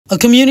A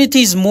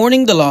community is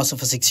mourning the loss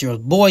of a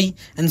 6-year-old boy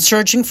and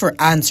searching for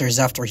answers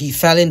after he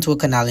fell into a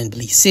canal in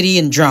Belize City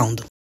and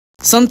drowned.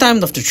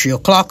 Sometime after 3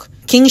 o'clock,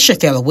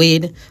 King-Shakel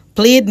Wade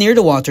played near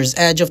the water's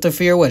edge of the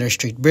Fairweather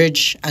Street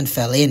Bridge and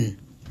fell in.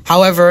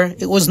 However,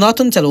 it was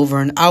not until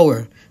over an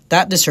hour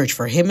that the search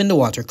for him in the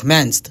water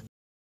commenced.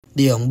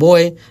 The young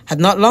boy had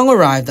not long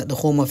arrived at the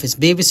home of his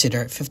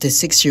babysitter,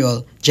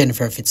 56-year-old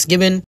Jennifer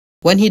Fitzgibbon,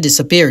 when he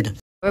disappeared.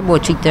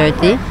 About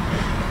 3:30,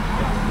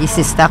 his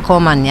sister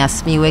come and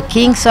asked me where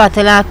King, so I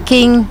tell her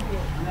King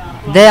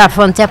there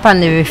front up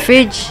on the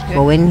fridge.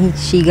 But when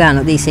she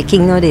gone, they say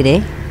King no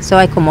there. So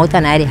I come out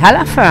and I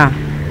holler for her.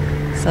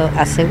 So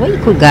I said, where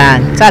you could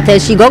go? So I tell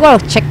she go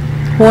check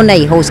home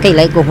the house, can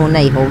like go home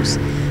the house.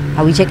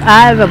 And we check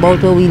all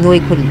about where we know he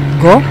could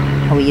go,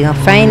 and we not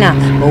find her.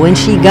 But when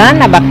she gone,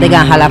 I back they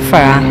gonna holler for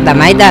her. That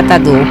my daughter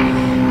do,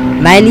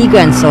 my little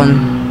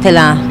grandson tell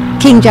her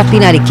King drop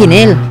in at the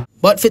Canal.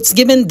 But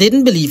Fitzgibbon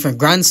didn't believe her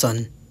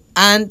grandson,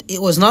 and it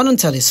was not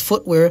until his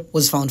footwear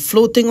was found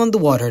floating on the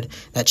water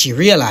that she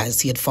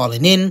realized he had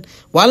fallen in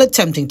while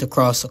attempting to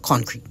cross a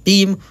concrete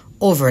beam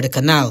over the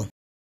canal.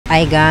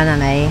 I gone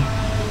and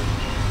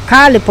I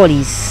call the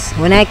police.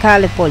 When I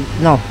call the police,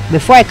 no,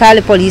 before I call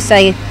the police,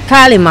 I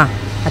call him. I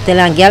tell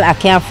him, girl, I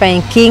can't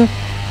find King,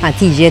 and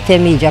TJ tell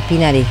me drop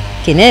in at the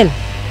Canal.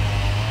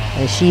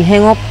 And she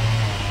hang up,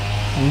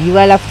 and you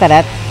all after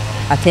that,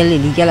 I tell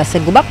the girl, I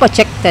said, go back and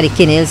check to the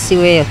Canal, see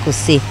where you could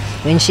see.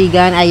 When she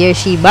gone, I hear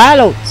she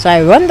bawl out. So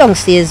I run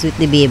downstairs with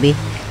the baby.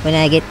 When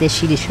I get there,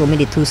 she show me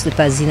the 2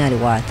 slippers in the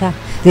water.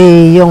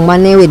 The young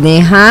man there with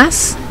their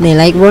horse, they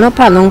like run up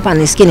along on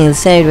the Canal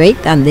side, right?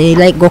 And they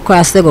like go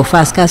cross, they go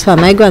fast. Because for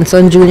my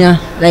grandson Junior,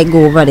 like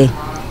go over there.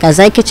 Because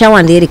I catch her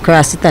one day, they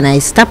cross it and I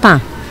stop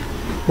her.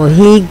 But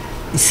he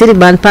see the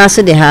band pass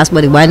the horse,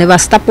 but the boy never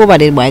stop over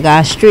there, the boy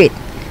got straight.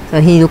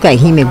 So he look like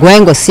he may go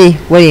and go see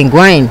where he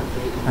going.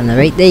 And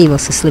right there, he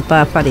was a slipper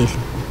off of the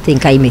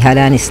think I may had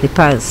on his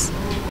slippers.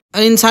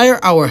 An entire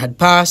hour had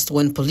passed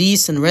when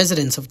police and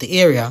residents of the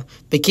area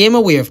became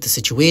aware of the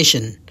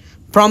situation,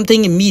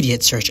 prompting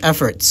immediate search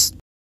efforts.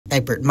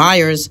 Egbert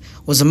Myers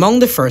was among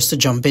the first to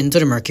jump into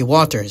the murky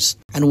waters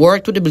and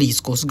worked with the Belize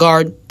Coast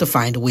Guard to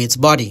find Wade's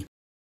body.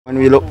 When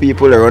we look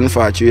people they run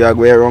for 3 are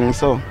going wrong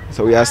so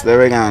we ask the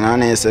again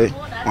and they say,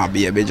 my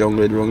baby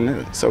jungle wrong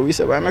there. So we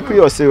say, why make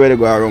we see where they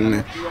go wrong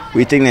there?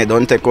 We think they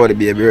don't take out the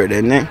baby right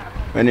then.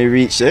 When they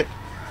reach it,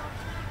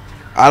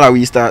 all of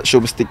we start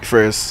shove stick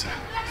first.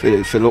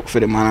 For look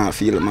for the man and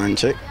feel the man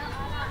check.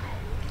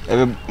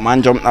 Every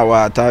man jump in the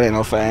water, you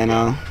know, find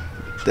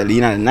the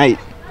lean at the night.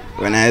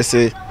 When I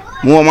say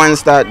more man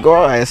start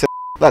go, I say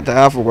that I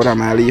have to go to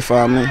my leave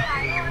family.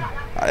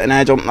 And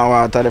I jump in the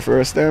water the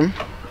first time,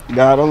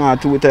 got on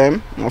a 2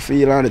 times, I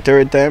feel on the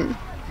 3rd time,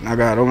 I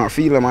got on a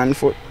feel the man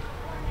foot.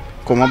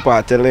 Come up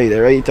and tell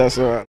the right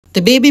so.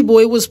 The baby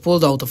boy was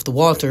pulled out of the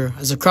water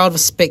as a crowd of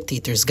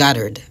spectators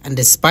gathered, and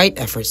despite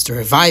efforts to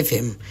revive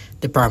him,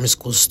 the primary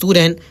school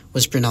student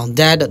was pronounced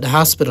dead at the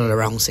hospital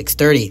around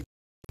 6:30.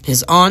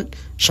 His aunt,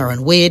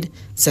 Sharon Wade,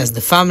 says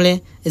the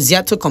family is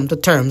yet to come to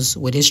terms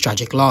with his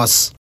tragic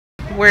loss.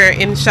 We're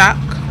in shock.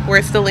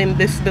 We're still in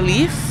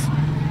disbelief,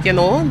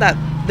 that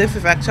this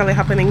is actually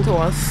happening to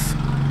us.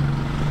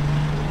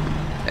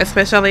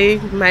 Especially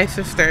my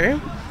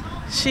sister.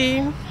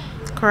 She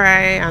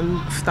cry and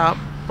stop,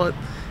 but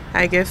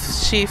I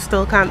guess she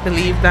still can't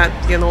believe that,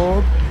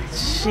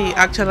 she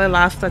actually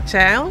lost a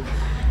child.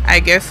 I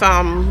guess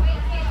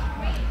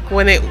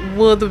when it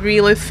would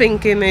really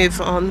sink in is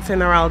on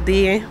funeral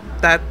day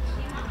that,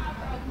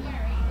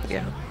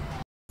 yeah.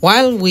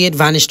 While Wade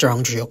vanished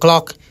around 3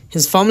 o'clock,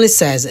 his family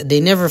says they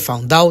never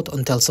found out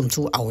until some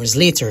 2 hours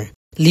later,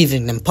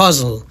 leaving them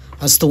puzzled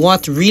as to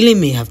what really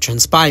may have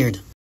transpired.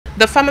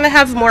 The family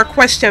has more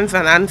questions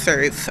than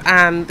answers,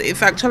 and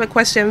it's actually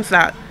questions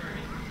that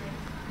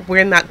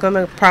we're not going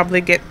to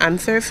probably get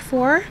answers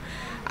for.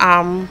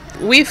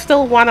 We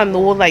still want to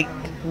know,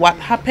 what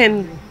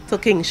happened to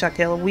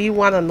King-Shakel. We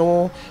want to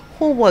know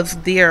who was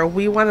there.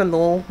 We want to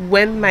know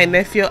when my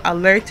nephew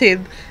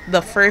alerted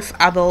the first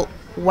adult,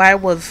 why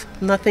was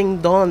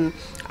nothing done.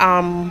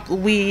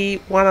 We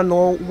want to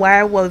know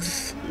why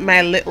was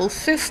my little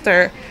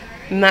sister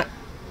not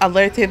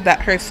alerted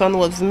that her son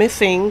was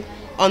missing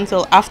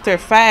until after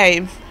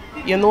 5,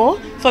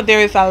 So there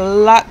is a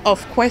lot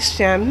of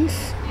questions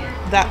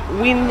that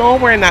we know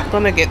we're not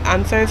going to get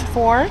answers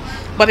for,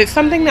 but it's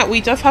something that we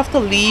just have to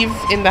leave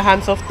in the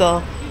hands of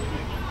the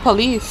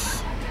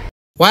police.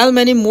 While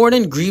many mourned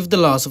and grieved the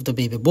loss of the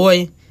baby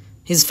boy,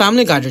 his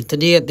family gathered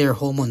today at their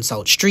home on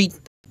South Street,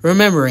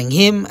 remembering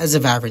him as a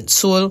vibrant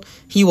soul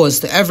he was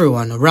to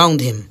everyone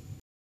around him.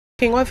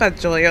 King was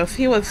joyous.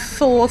 He was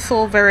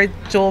so very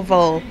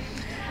jovial.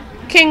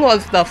 King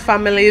was the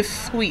family's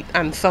sweet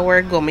and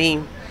sour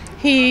gummy.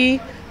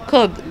 He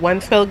could one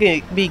spell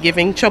be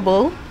giving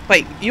trouble.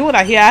 You would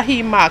hear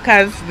him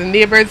because the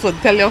neighbors would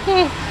tell you,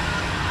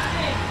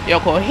 you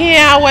could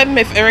hear when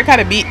Miss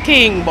Erica beat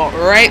King, but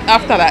right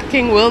after that,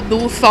 King will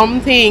do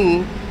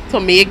something to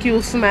make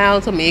you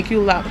smile, to make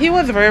you laugh. He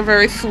was very,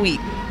 very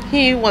sweet.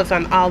 He was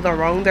an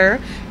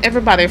all-rounder.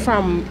 Everybody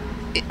from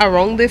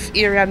around this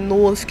area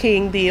knows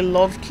King. They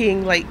love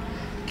King. Like,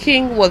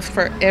 King was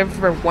for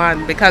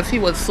everyone because he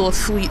was so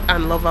sweet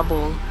and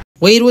lovable.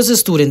 Wade was a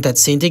student at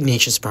St.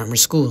 Ignatius Primary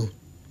School.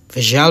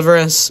 Vejea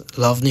Alvarez,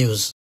 Love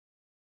News.